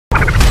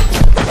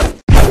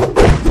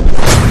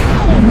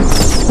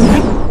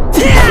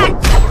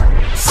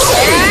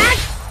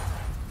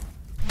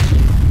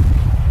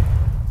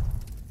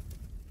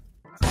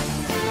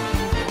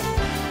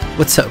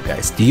What's up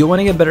guys, do you want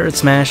to get better at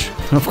Smash?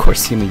 Of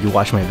course, you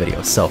watch my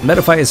videos, so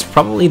Medify is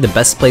probably the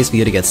best place for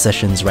you to get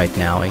sessions right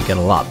now and get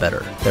a lot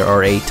better. There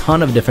are a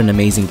ton of different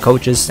amazing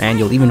coaches and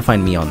you'll even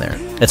find me on there.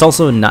 It's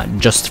also not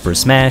just for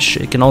Smash,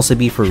 it can also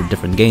be for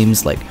different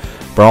games like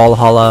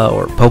Brawlhalla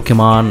or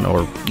Pokemon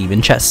or even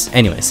chess.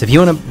 Anyways, if you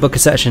want to book a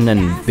session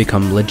and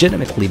become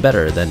legitimately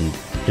better, then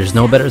there's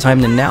no better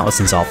time than now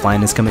since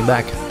offline is coming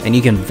back. And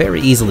you can very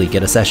easily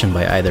get a session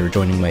by either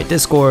joining my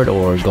Discord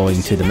or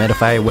going to the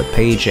Medify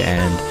webpage,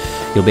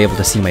 and you'll be able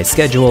to see my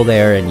schedule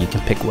there and you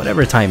can pick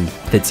whatever time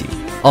fits you.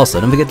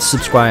 Also, don't forget to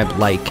subscribe,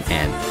 like,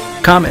 and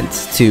comment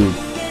to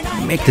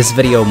make this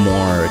video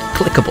more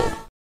clickable.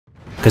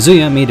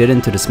 Kazuya made it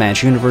into the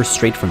Smash universe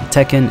straight from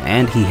Tekken,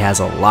 and he has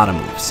a lot of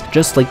moves.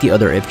 Just like the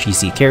other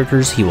FGC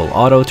characters, he will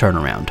auto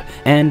turnaround,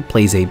 and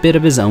plays a bit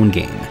of his own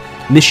game.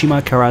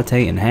 Mishima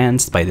Karate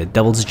enhanced by the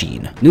Devil's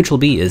Gene. Neutral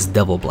B is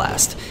Devil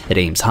Blast. It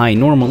aims high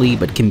normally,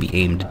 but can be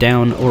aimed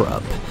down or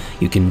up.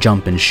 You can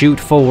jump and shoot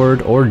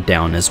forward or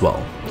down as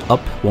well.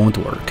 Up won't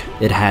work.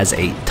 It has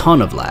a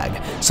ton of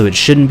lag, so it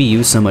shouldn't be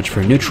used so much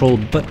for neutral,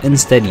 but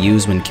instead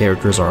used when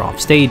characters are off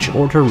stage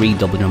or to read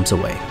double jumps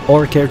away,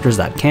 or characters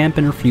that camp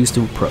and refuse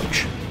to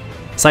approach.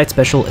 Side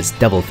special is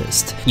Devil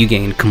Fist. You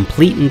gain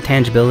complete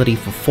intangibility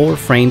for 4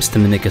 frames to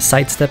mimic a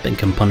sidestep and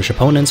can punish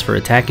opponents for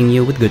attacking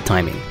you with good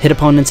timing. Hit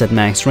opponents at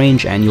max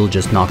range and you'll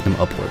just knock them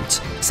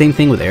upwards. Same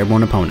thing with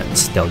airborne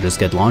opponents, they'll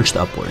just get launched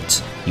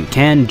upwards. You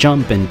can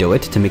jump and do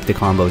it to make the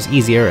combos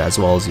easier, as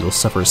well as you'll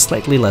suffer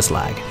slightly less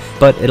lag,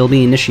 but it'll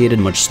be initiated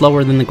much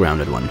slower than the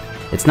grounded one.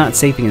 It's not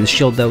safe against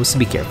shield though, so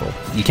be careful.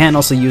 You can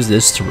also use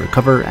this to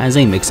recover as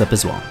a mix-up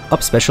as well.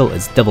 Up special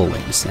is Devil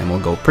Wings, and will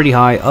go pretty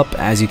high up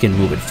as you can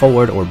move it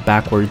forward or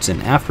backwards,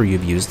 and after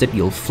you've used it,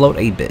 you'll float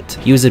a bit.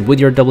 Use it with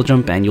your double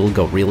jump and you'll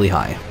go really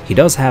high. He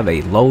does have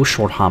a low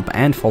short hop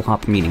and full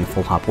hop, meaning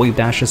full hop wave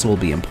dashes will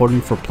be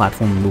important for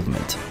platform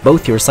movement.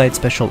 Both your side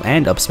special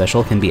and up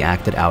special can be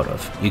acted out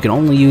of. You can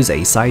only use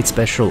a side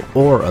special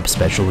or up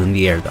special in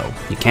the air though.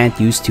 You can't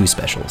use 2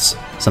 specials.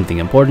 Something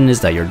important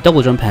is that your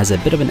double jump has a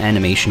bit of an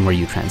animation where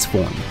you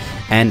transform,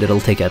 and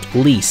it'll take at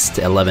least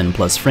 11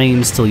 plus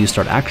frames till you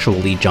start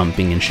actually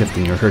jumping and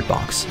shifting your hurt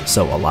box,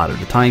 so a lot of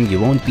the time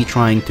you won't be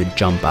trying to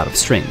jump out of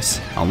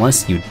strings,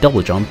 unless you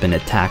double jump and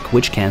attack,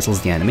 which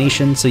cancels the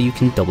animation so you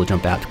can double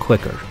jump out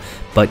quicker,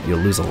 but you'll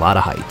lose a lot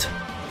of height.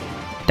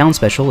 Down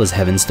special is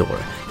Heaven's Door.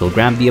 You'll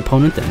grab the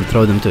opponent and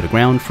throw them to the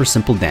ground for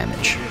simple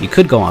damage. You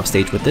could go off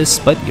stage with this,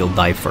 but you'll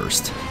die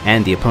first,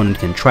 and the opponent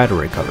can try to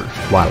recover.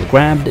 While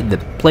grabbed, the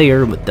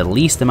player with the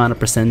least amount of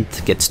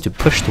percent gets to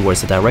push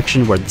towards the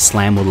direction where the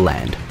slam will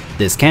land.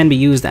 This can be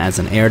used as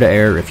an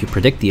air-to-air if you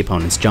predict the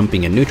opponent's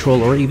jumping in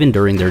neutral or even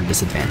during their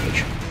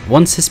disadvantage.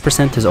 Once his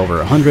percent is over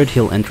 100,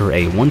 he'll enter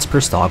a once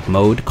per stock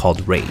mode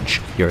called Rage.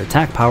 Your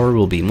attack power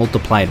will be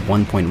multiplied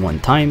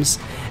 1.1 times,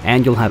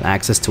 and you'll have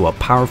access to a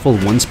powerful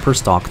once per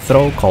stock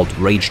throw called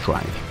Rage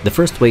Drive. The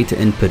first way to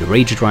input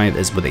Rage Drive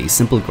is with a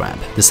simple grab.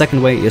 The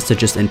second way is to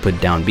just input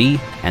down B,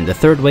 and the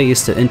third way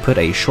is to input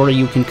a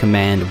Shoryuken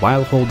command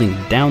while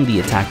holding down the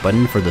attack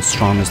button for the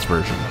strongest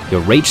version.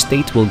 Your Rage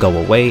state will go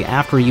away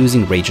after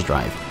using Rage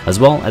Drive, as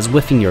well as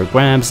whiffing your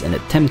grabs and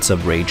attempts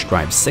of Rage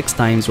Drive 6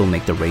 times will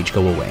make the rage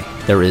go away.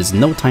 There is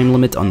no time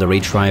limit on the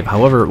Rage Drive,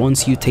 however,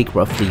 once you take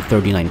roughly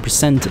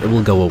 39%, it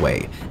will go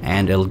away,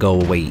 and it'll go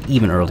away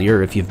even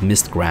earlier if you've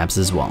missed grabs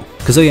as well.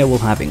 Kazuya will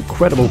have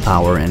incredible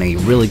power and a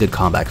really good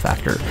comeback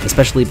factor,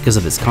 especially because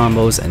of his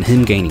combos and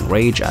him gaining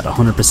rage at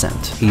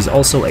 100%. He's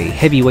also a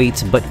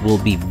heavyweight, but will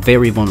be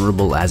very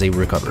vulnerable as he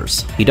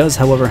recovers. He does,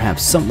 however, have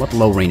somewhat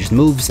low ranged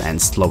moves and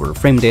slower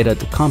frame data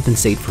to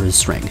compensate for his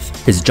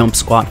strength. His jump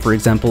squat, for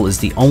example, is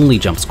the only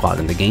jump squat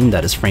in the game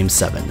that is frame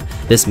 7.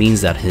 This means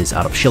that his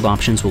out of shield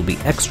options will be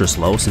extra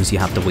slow since you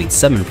have to wait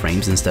 7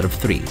 frames instead of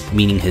 3,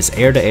 meaning his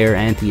air-to-air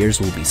anti-airs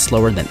will be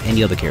slower than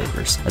any other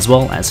characters, as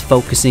well as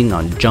focusing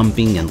on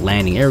jumping and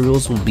landing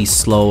aerials will be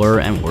slower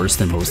and worse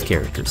than most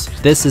characters.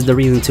 This is the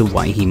reason to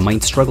why he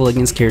might struggle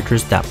against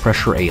characters that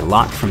pressure a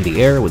lot from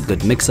the air with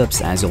good mix-ups,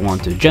 as you'll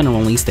want to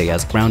generally stay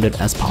as grounded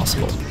as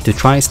possible. To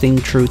try staying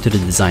true to the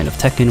design of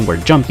Tekken, where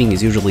jumping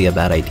is usually a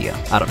bad idea.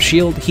 Out of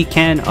shield, he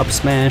can up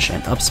smash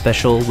and up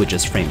special, which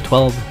is frame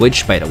 12,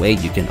 which by the way,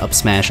 you can up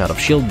smash out of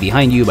shield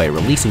behind you by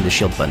releasing the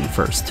shield button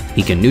first.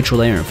 He can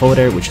neutral air and forward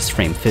air, which is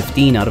frame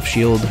 15 out of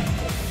shield,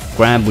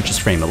 grab, which is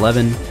frame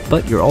 11,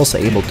 but you're also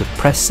able to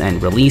press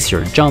and release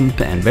your jump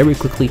and very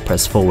quickly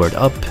press forward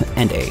up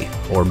and A,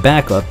 or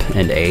back up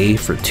and A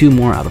for 2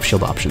 more out of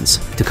shield options.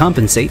 To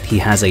compensate, he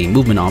has a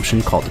movement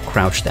option called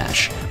Crouch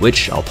Dash,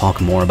 which I'll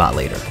talk more about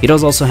later. He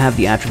does also have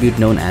the attribute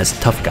known as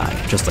Tough Guy,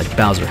 just like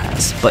Bowser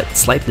has, but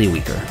slightly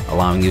weaker,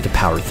 allowing you to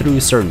power through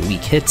certain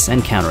weak hits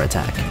and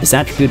counterattack. This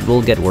attribute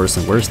will get worse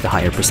and worse the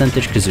higher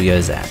percentage Kazuya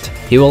is at.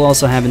 He will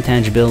also have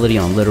intangibility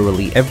on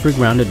literally every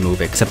grounded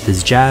move except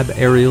his jab,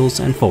 aerials,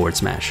 and forward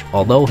smash,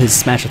 although his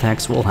smash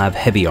attacks will have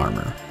heavy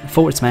armor.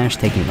 forward smash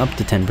taking up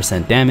to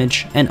 10%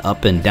 damage, and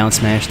up and down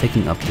smash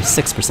taking up to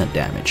 6%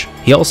 damage.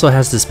 He also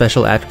has the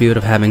special attribute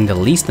of having the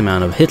least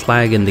amount of hit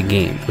lag in the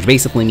game, which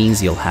basically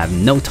means you'll have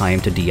no time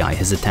to DI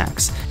his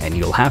attacks, and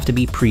you'll have to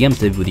be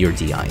preemptive with your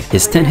DI.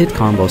 His 10-hit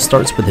combo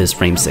starts with his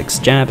frame 6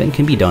 jab and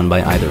can be done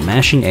by either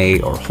mashing A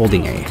or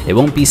holding A. It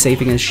won't be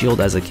safe against shield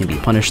as it can be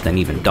punished and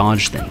even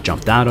dodged and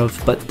jumped out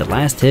of, but the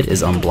last hit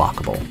is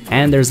unblockable.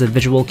 And there's a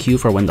visual cue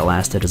for when the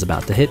last hit is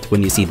about to hit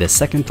when you see the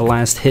second to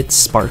last hit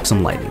spark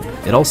some lightning.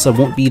 It also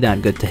won't be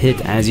that good to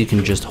hit as you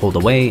can just hold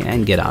away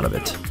and get out of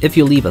it. If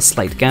you leave a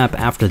slight gap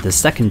after the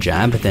second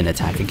jab, then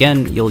attack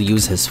again, you'll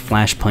use his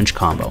flash punch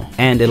combo,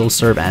 and it'll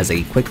serve as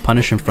a quick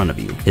punish in front of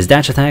you. His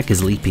dash attack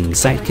is leaping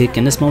sidekick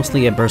and is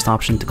mostly a burst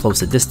option to close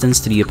the distance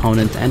to the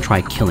opponent and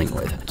try killing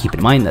with. Keep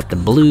in mind that the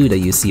blue that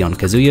you see on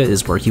Kazuya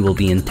is where he will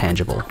be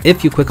intangible.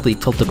 If you quickly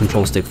tilt the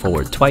control stick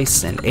forward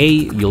twice and A,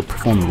 you'll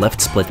perform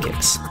left split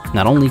kicks.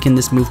 Not only can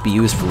this move be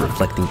used for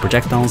reflecting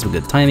projectiles with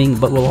good timing,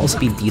 but will also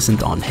be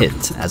decent on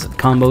hit, as it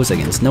combos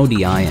against no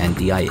DI and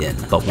DI in,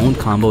 but won't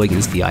combo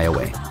against DI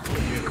away.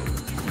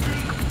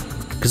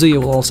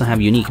 Kazuya will also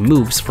have unique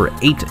moves for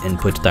 8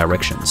 input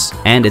directions,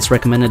 and it's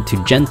recommended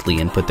to gently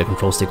input the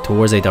control stick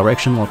towards a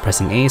direction while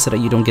pressing A so that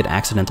you don't get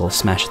accidental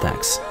smash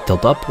attacks.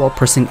 Tilt up while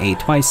pressing A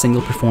twice and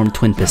you'll perform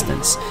twin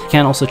pistons. You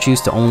can also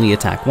choose to only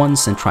attack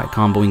once and try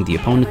comboing the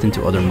opponent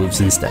into other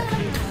moves instead.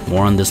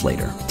 More on this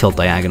later. Tilt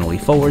diagonally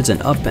forwards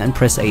and up and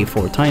press A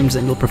 4 times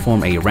and you'll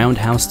perform a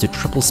roundhouse to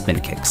triple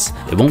spin kicks.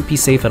 It won't be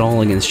safe at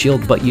all against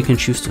shield, but you can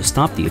choose to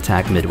stop the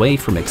attack midway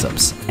for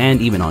mix-ups, and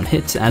even on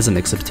hit as a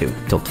mix-up too.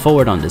 Tilt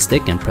forward on the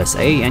stick and press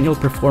A and you'll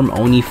perform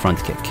Oni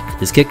front kick.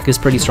 This kick is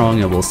pretty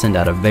strong and will send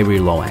out a very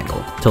low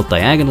angle. Tilt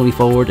diagonally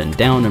forward and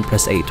down and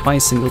press A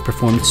twice and you'll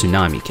perform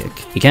Tsunami kick.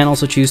 You can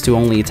also choose to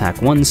only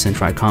attack once and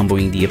try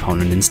comboing the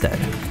opponent instead.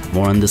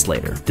 More on this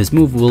later. This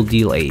move will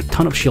deal a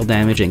ton of shield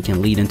damage and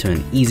can lead into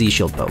an easy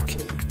shield poke.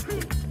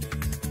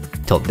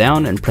 Tilt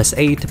down and press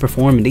A to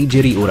perform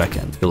Neijiri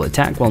Uraken. You'll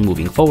attack while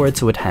moving forward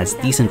so it has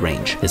decent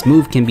range. This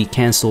move can be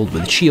cancelled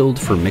with shield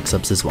for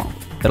mix-ups as well.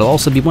 It'll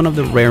also be one of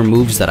the rare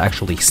moves that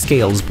actually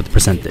scales with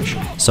percentage.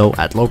 So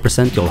at low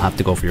percent you'll have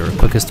to go for your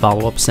quickest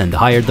follow-ups, and the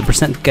higher the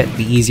percent get,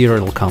 the easier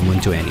it'll come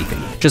into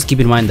anything. Just keep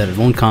in mind that it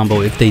won't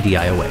combo if they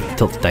DI away.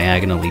 Tilt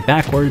diagonally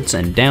backwards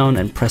and down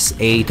and press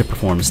A to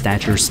perform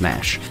Stature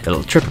Smash.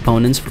 It'll trick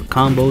opponents for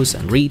combos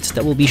and reads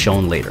that will be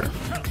shown later.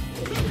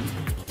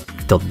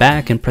 Tilt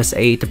back and press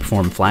A to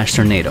perform Flash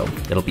Tornado.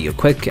 It'll be a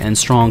quick and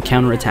strong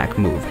counterattack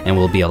move, and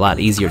will be a lot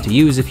easier to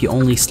use if you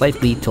only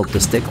slightly tilt the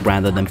stick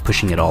rather than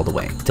pushing it all the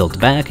way. Tilt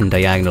back and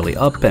diagonally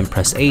up and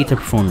press A to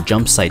perform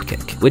Jump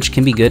Sidekick, which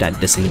can be good at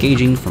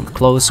disengaging from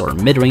close or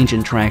mid-range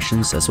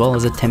interactions, as well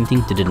as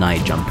attempting to deny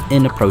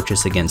jump-in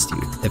approaches against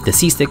you. If the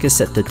C-stick is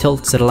set to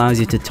tilts, it allows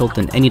you to tilt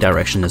in any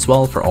direction as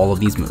well for all of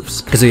these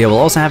moves. Kazuya will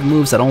also have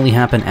moves that only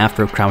happen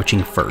after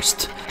crouching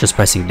first. Just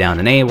pressing down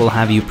and A will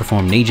have you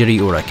perform Neijiri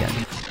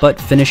Uraken,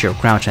 but finish your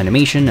crouch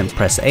animation and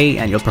press A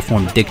and you'll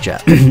perform Dick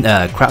Jab,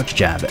 Crouch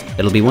Jab.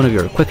 It'll be one of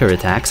your quicker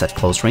attacks at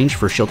close range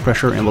for shield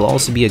pressure and will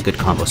also be a good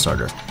combo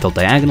starter. Tilt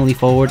diagonally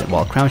forward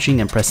while crouching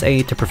and press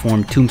A to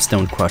perform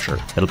Tombstone Crusher.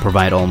 It'll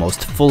provide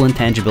almost full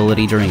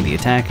intangibility during the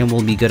attack and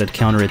will be good at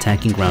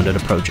counter-attacking grounded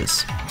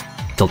approaches.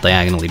 Tilt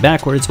diagonally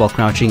backwards while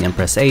crouching and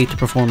press A to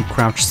perform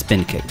Crouch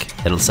Spin Kick.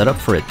 It'll set up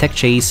for a tech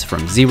chase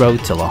from 0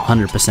 till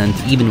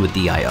 100% even with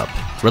DI up.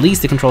 Release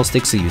the control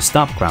stick so you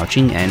stop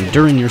crouching, and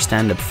during your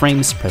stand-up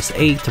frames, press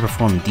A to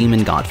perform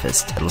Demon God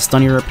Fist. It'll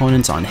stun your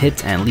opponents on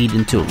hit and lead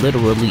into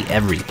literally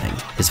everything.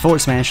 His forward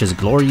smash is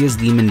Glorious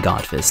Demon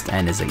God Fist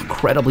and is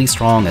incredibly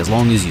strong as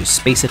long as you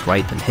space it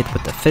right and hit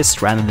with the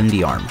fist rather than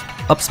the arm.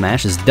 Up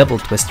smash is Double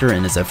Twister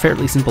and is a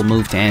fairly simple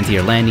move to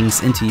anti-air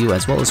landings into you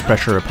as well as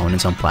pressure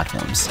opponents on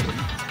platforms.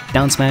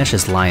 Down smash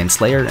is Lion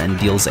Slayer and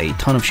deals a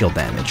ton of shield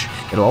damage.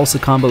 It'll also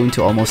combo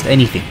into almost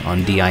anything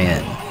on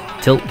DIN.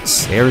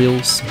 Tilts,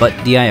 aerials, but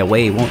DI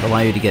away won't allow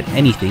you to get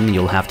anything and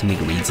you'll have to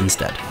make reads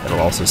instead. It'll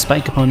also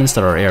spike opponents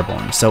that are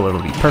airborne, so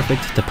it'll be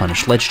perfect to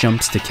punish ledge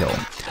jumps to kill,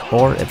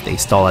 or if they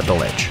stall at the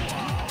ledge.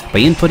 By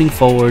inputting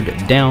forward,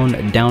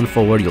 down,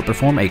 forward, you'll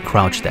perform a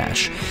crouch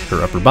dash.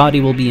 Your upper body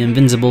will be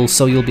invincible,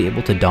 so you'll be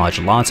able to dodge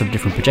lots of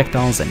different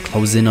projectiles and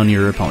close in on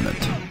your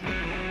opponent.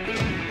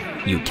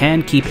 You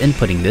can keep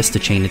inputting this to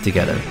chain it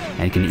together,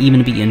 and can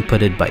even be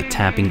inputted by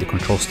tapping the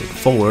control stick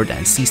forward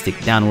and C-stick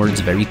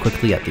downwards very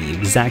quickly at the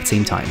exact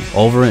same time,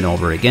 over and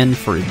over again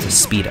for it to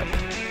speed up.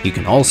 You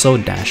can also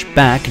dash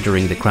back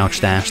during the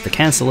crouch dash to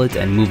cancel it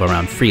and move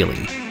around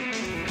freely.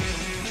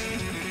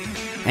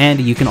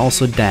 And you can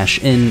also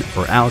dash in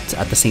or out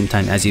at the same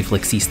time as you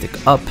flick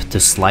C-stick up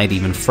to slide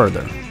even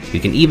further. You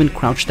can even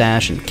crouch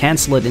dash and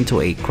cancel it into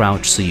a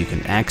crouch so you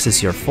can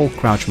access your full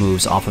crouch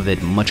moves off of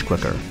it much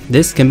quicker.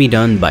 This can be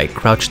done by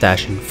crouch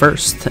dashing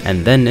first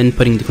and then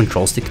inputting the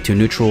control stick to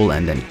neutral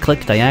and then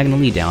click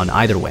diagonally down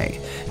either way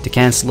to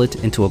cancel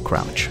it into a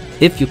crouch.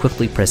 If you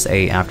quickly press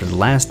A after the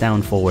last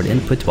down forward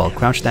input while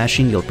crouch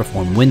dashing, you'll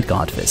perform Wind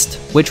God Fist,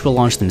 which will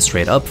launch them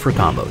straight up for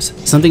combos.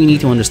 Something you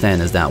need to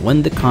understand is that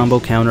when the combo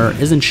counter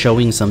isn't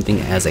showing something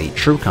as a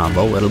true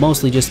combo, it'll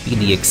mostly just be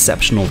the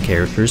exceptional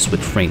characters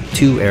with frame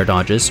 2 air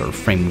dodges or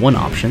frame 1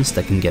 options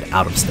that can get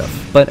out of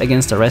stuff. But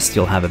against the rest,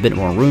 you'll have a bit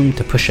more room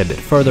to push a bit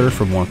further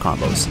for more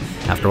combos.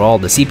 After all,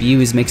 the CPU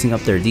is mixing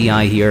up their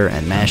DI here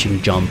and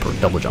mashing jump or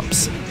double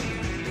jumps.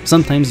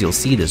 Sometimes you'll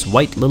see this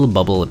white little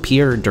bubble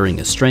appear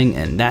during a string,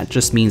 and that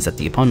just means that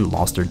the opponent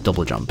lost their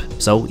double jump,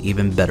 so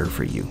even better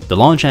for you. The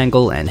launch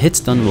angle and hit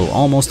stun will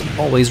almost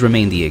always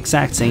remain the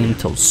exact same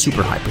till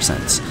super high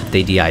percents. If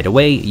they DI'd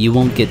away, you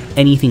won't get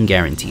anything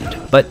guaranteed,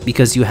 but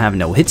because you have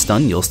no hit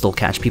stun, you'll still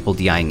catch people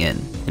DIing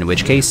in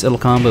which case it'll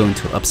combo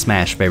into up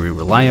smash very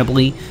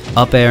reliably,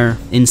 up air,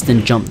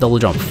 instant jump double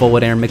jump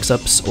forward air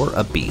mix-ups, or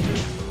up B.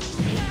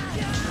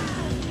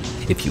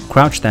 If you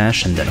crouch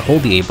dash and then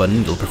hold the A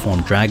button, you'll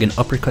perform Dragon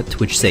Uppercut,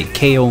 which is a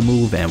KO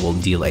move and will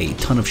deal a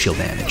ton of shield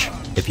damage.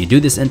 If you do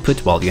this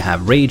input while you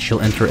have Rage,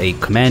 you'll enter a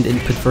command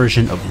input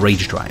version of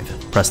Rage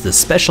Drive. Press the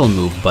special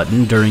move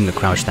button during a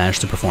crouch dash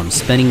to perform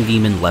Spinning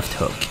Demon Left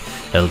Hook.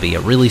 It'll be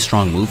a really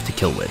strong move to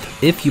kill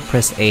with. If you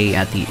press A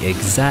at the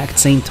exact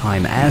same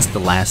time as the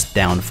last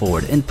down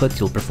forward input,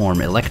 you'll perform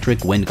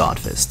Electric Wind God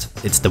Fist.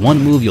 It's the one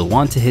move you'll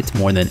want to hit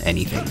more than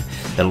anything.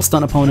 It'll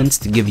stun opponents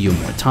to give you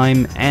more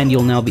time, and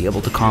you'll now be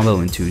able to combo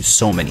into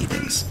so many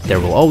things.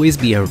 There will always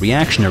be a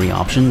reactionary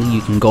option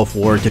you can go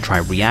for to try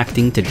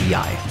reacting to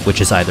DI,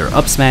 which is either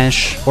up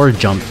smash or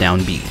jump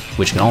down B,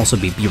 which can also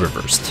be B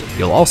reversed.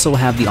 You'll also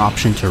have the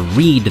option to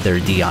read their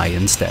DI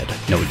instead.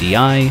 No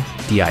DI,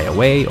 DI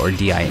away, or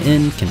DI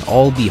in can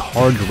all be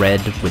hard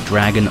red with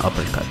Dragon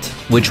Uppercut,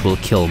 which will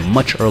kill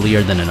much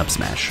earlier than an up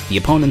smash. The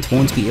opponent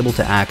won't be able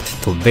to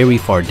act till very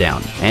far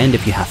down, and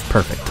if you have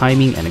perfect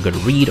timing and a good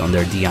read on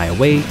their DI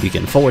away, you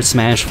can forward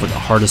smash for the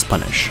hardest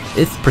punish.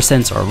 If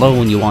percents are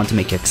low and you want to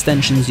make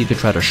extensions, you could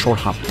try to short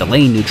hop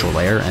delay neutral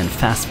air and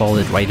fast fall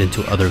it right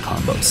into other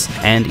combos,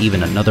 and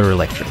even another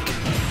electric.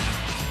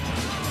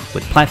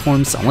 With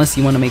platforms, unless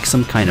you want to make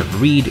some kind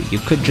of read, you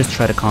could just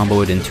try to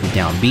combo it into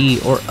down B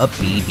or up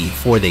B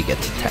before they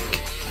get to tech.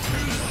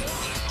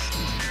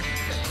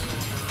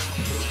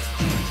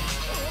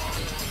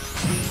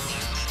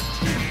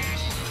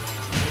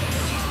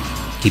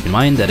 Keep in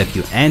mind that if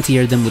you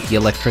anti-air them with the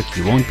electric,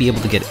 you won't be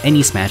able to get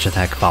any smash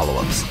attack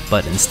follow-ups,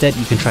 but instead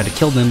you can try to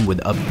kill them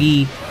with up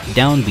B,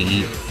 down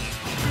B,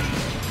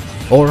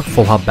 or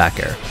full hop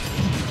back air.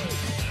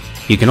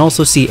 You can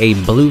also see a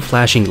blue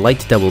flashing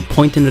light that will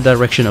point in the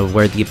direction of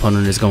where the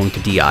opponent is going to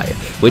DI,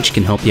 which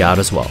can help you out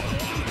as well.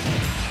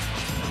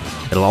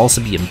 It'll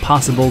also be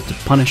impossible to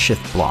punish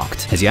if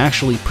blocked, as you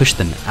actually push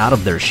them out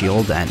of their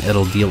shield and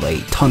it'll deal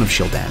a ton of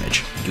shield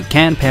damage. You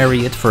can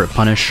parry it for a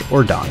punish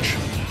or dodge.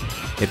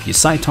 If you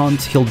side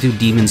taunt, he'll do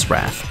Demon's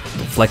Wrath, to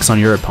flex on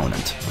your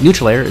opponent.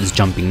 Neutral air is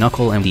Jumping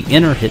Knuckle, and the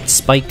inner hit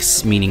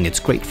spikes, meaning it's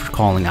great for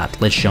calling out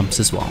ledge jumps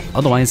as well.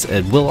 Otherwise,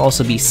 it will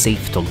also be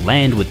safe to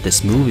land with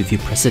this move if you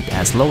press it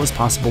as low as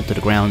possible to the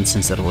ground,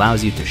 since it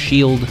allows you to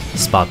shield,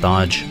 spot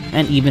dodge,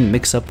 and even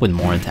mix up with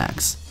more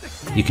attacks.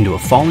 You can do a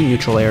falling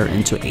neutral air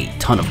into a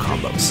ton of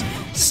combos.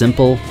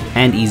 Simple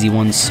and easy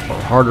ones, or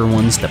harder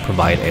ones that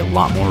provide a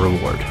lot more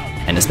reward.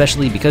 And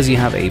especially because you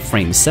have a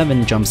frame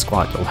 7 jump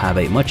squat, you'll have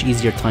a much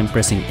easier time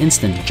pressing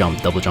instant jump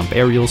double jump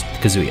aerials with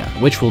Kazuya,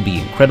 which will be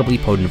incredibly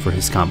potent for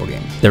his combo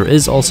game. There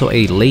is also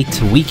a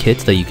late weak hit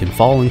that you can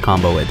fall and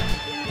combo with.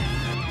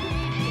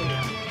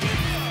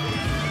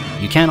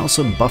 You can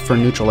also buffer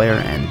neutral air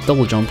and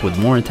double jump with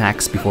more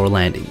attacks before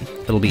landing.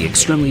 It'll be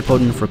extremely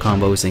potent for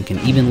combos and can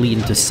even lead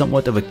into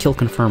somewhat of a kill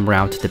confirm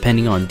route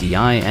depending on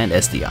DI and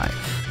SDI.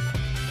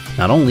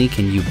 Not only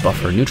can you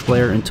buffer neutral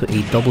air into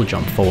a double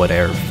jump forward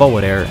air,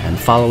 and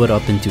follow it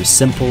up into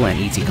simple and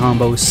easy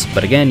combos,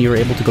 but again you're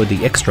able to go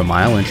the extra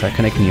mile and try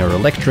connecting your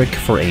electric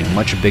for a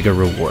much bigger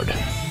reward.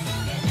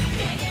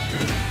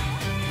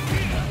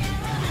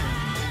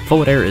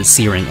 Forward air is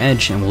Searing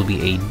Edge and will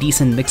be a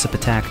decent mix-up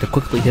attack to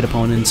quickly hit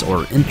opponents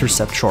or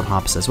intercept short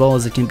hops, as well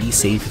as it can be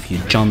safe if you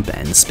jump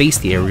and space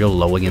the aerial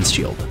low against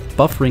shield.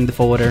 Buffering the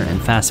forward air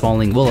and fast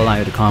falling will allow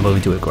you to combo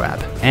into a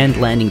grab, and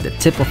landing the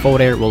tip of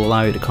forward air will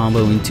allow you to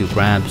combo into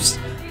grabs,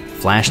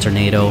 flash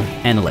tornado,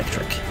 and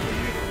electric.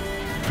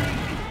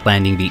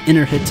 Landing the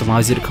inner hit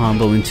allows you to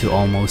combo into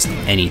almost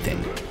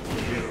anything.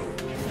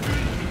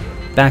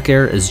 Back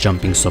air is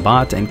Jumping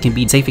Sobat and can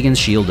be safe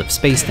against shield if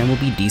spaced and will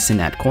be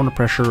decent at corner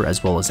pressure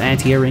as well as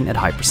anti-airing at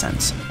high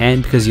percents.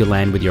 And because you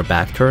land with your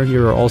back turn,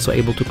 you're also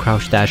able to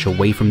crouch dash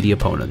away from the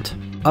opponent.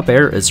 Up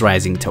air is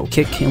Rising Toe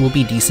Kick and will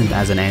be decent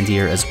as an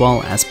anti-air as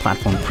well as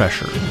platform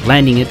pressure.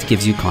 Landing it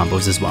gives you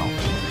combos as well.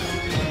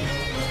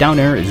 Down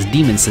air is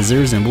Demon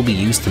Scissors and will be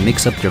used to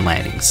mix up your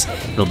landings.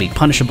 It'll be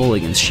punishable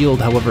against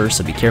shield however,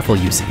 so be careful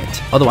using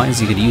it.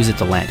 Otherwise, you could use it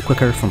to land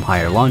quicker from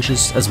higher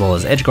launches, as well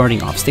as edge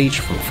guarding off stage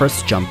from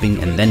first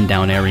jumping and then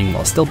down airing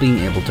while still being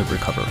able to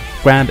recover.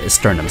 Grab is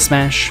Sternum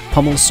Smash,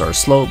 pummels are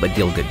slow but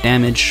deal good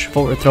damage,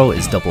 forward throw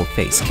is Double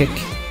Face Kick,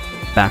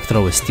 back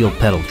throw is Steel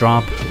Pedal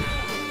Drop,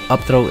 Up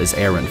throw is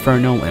Air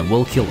Inferno and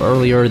will kill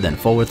earlier than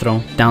forward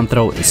throw. Down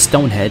throw is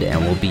Stonehead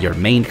and will be your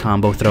main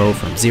combo throw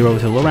from 0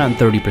 to around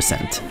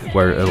 30%,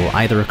 where it'll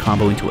either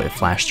combo into a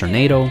Flash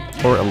Tornado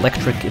or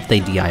Electric if they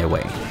DI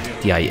away.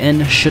 DI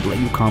in should let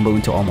you combo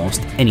into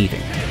almost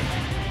anything.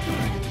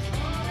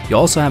 You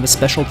also have a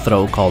special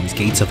throw called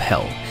Gates of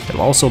Hell.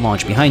 It'll also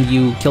launch behind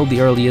you, kill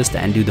the earliest,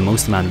 and do the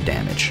most amount of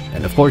damage.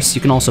 And of course,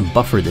 you can also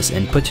buffer this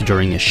input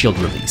during a shield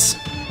release.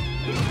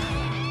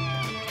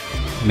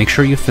 Make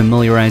sure you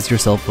familiarize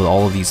yourself with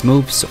all of these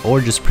moves,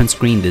 or just print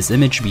screen this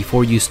image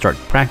before you start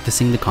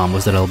practicing the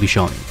combos that I'll be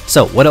showing.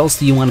 So what else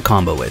do you want to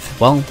combo with?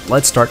 Well,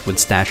 let's start with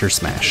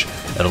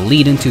IzAwSmash. It'll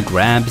lead into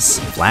grabs,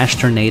 Flash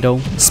Tornado,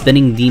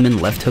 Spinning Demon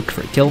left hook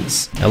for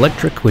kills,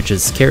 Electric, which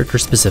is character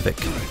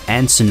specific,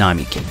 and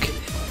Tsunami Kick,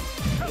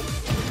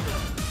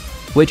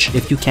 which,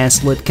 if you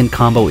cancel it, can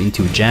combo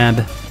into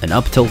Jab, an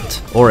Up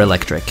Tilt, or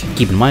Electric.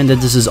 Keep in mind that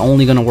this is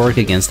only gonna work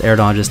against air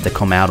dodges that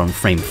come out on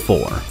frame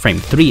 4. Frame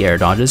 3 air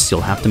dodges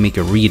you'll have to make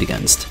a read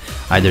against.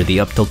 Either the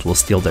Up Tilt will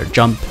steal their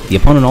jump, the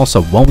opponent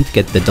also won't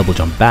get the double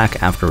jump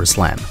back after a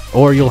slam,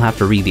 or you'll have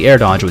to read the air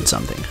dodge with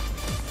something.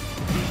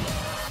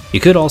 You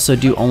could also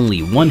do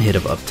only one hit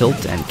of Up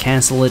Tilt and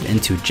cancel it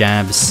into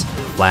Jabs,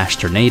 Flash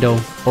Tornado,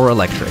 or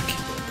Electric.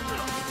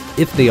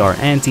 If they are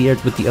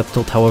anti-aired with the Up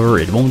Tilt, however,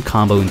 it won't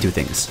combo into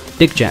things.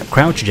 Dick Jab,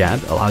 Crouch Jab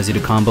allows you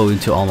to combo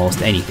into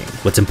almost anything.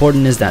 What's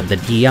important is that the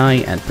DI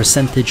and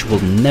percentage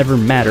will never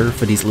matter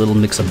for these little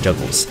mix-up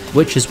juggles,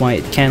 which is why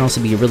it can also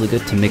be really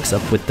good to mix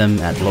up with them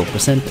at low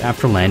percent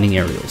after landing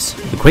aerials.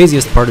 The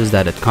craziest part is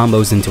that it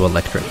combos into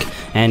Electric,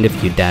 and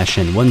if you dash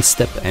in one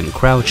step and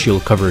crouch,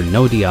 you'll cover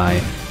no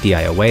DI,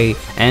 DI away,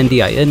 and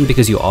DI in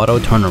because you auto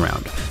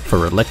turnaround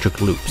for Electric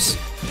loops.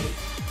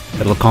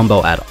 It'll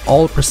combo at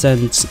all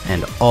percents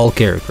and all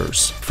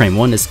characters. Frame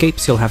 1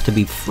 escapes you'll have to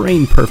be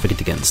frame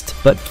perfect against,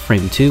 but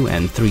frame 2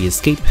 and 3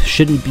 escape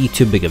shouldn't be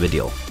too big of a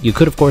deal. You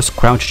could of course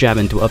crouch jab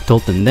into up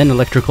tilt and then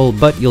electrical,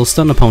 but you'll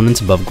stun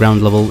opponents above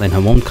ground level and it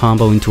won't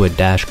combo into a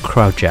dash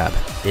crouch jab.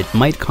 It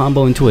might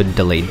combo into a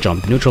delayed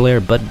jump neutral air,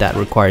 but that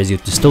requires you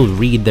to still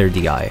read their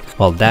DI,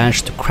 while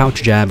dash to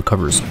crouch jab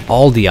covers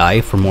all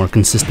DI for more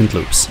consistent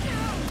loops.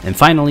 And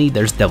finally,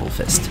 there's Devil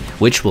Fist,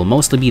 which will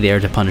mostly be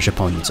there to punish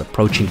opponents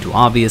approaching too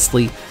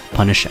obviously,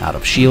 punish out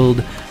of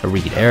shield,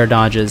 read air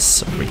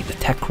dodges, read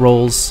tech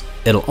rolls.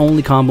 It'll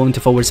only combo into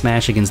forward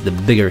smash against the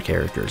bigger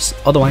characters,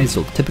 otherwise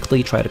you'll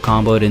typically try to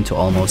combo it into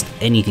almost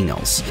anything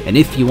else. And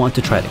if you want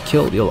to try to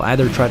kill, you'll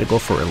either try to go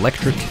for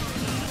electric,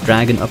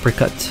 dragon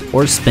uppercut,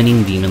 or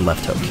spinning demon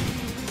left hook.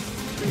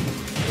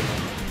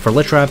 For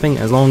lit trapping,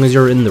 as long as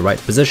you're in the right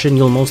position,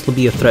 you'll mostly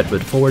be a threat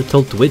with forward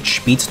tilt,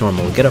 which beats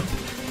normal get up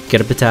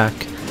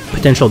attack,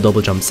 potential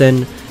double jumps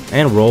in,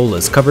 and roll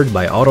is covered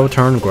by auto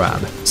turn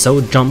grab, so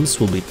jumps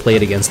will be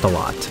played against a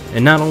lot.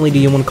 And not only do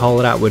you want to call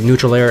it out with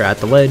neutral air at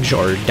the ledge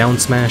or down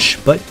smash,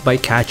 but by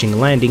catching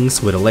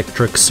landings with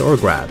electrics or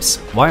grabs.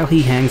 While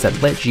he hangs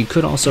at ledge, you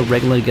could also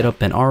regularly get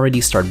up and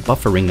already start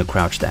buffering the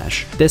crouch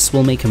dash. This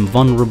will make him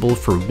vulnerable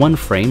for one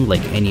frame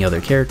like any other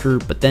character,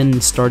 but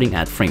then starting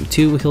at frame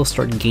 2, he'll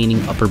start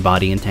gaining upper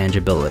body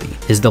intangibility.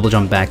 His double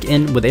jump back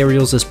in with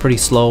aerials is pretty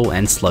slow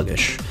and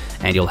sluggish,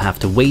 and you'll have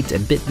to wait a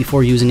bit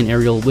before using an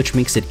aerial, which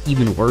makes it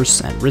even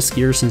worse and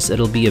riskier since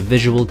it'll be a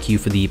visual cue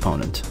for the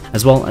opponent.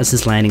 As well as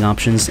his landing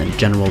options and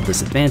general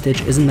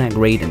disadvantage isn't that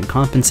great in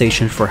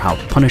compensation for how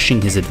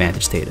punishing his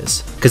advantage state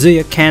is.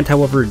 Kazuya can't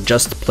however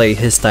just play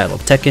his style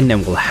of Tekken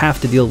and will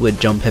have to deal with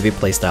jump heavy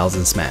playstyles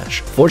in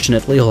Smash.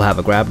 Fortunately, he'll have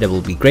a grab that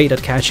will be great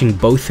at catching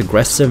both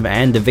aggressive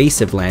and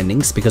evasive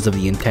landings because of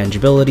the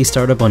intangibility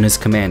startup on his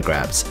command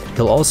grabs.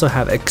 He'll also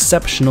have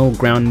exceptional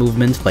ground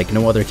movement like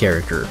no other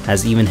character,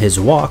 as even his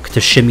walk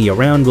to shimmy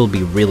around will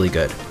be really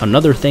good.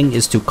 Another thing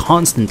is to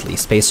constantly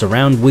space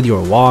around with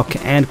your walk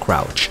and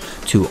crouch,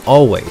 to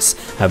always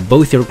have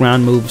both your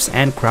ground moves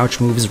and crouch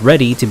moves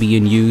ready to be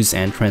in use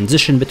and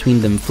transition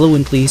between them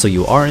fluently so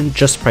you aren't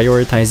just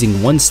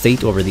prioritizing one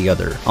state over the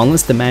other,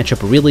 unless the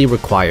matchup really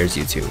requires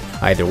you to.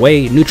 Either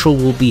way, neutral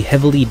will be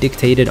heavily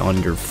dictated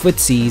on your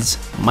footsies,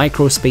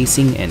 micro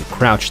spacing, and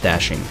crouch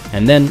dashing,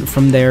 and then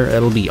from there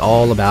it'll be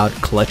all about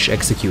clutch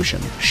execution.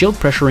 Shield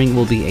pressuring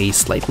will be a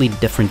slightly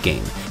different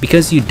game,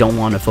 because you don't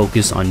want to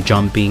focus on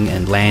jumping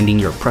and landing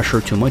your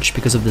pressure too much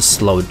because of the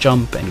slow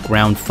jump and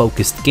ground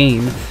focused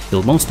game.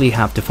 You'll mostly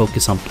have to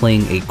focus on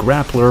playing a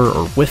grappler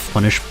or whiff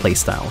punish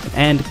playstyle,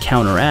 and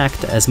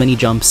counteract as many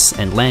jumps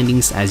and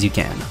landings as you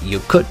can. You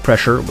could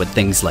pressure with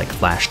things like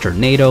Flash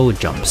Tornado,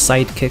 Jump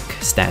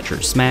Sidekick,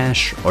 Stature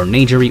Smash, or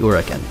Neigiri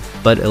Uraken,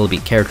 but it'll be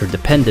character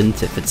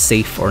dependent if it's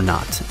safe or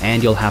not,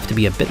 and you'll have to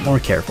be a bit more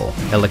careful.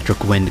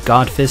 Electric Wind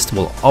God Fist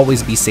will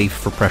always be safe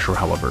for pressure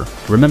however.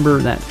 Remember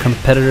that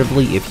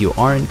competitively, if you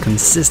aren't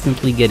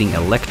consistently getting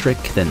electric,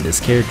 then this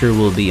character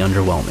will be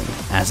underwhelming,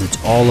 as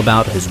it's all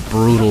about his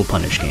brutal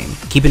punish game.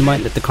 Keep in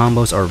mind that the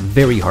combos are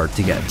very hard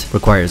to get,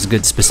 requires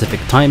good specific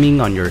timing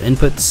on your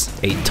inputs,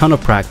 a ton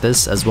of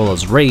practice, as well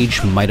as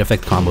rage might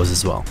affect combos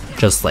as well.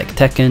 Just like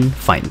Tekken,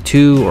 find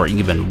 2 or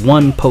even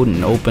 1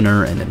 potent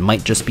opener and it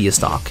might just be a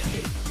stock.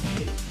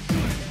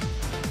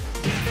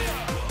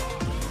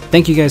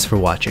 Thank you guys for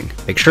watching.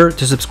 Make sure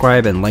to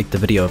subscribe and like the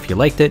video if you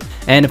liked it,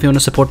 and if you want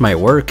to support my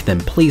work,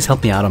 then please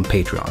help me out on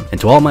Patreon. And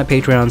to all my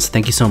Patreons,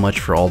 thank you so much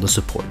for all the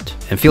support.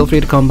 And feel free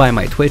to come by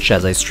my Twitch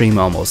as I stream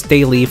almost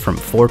daily from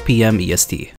 4 PM EST.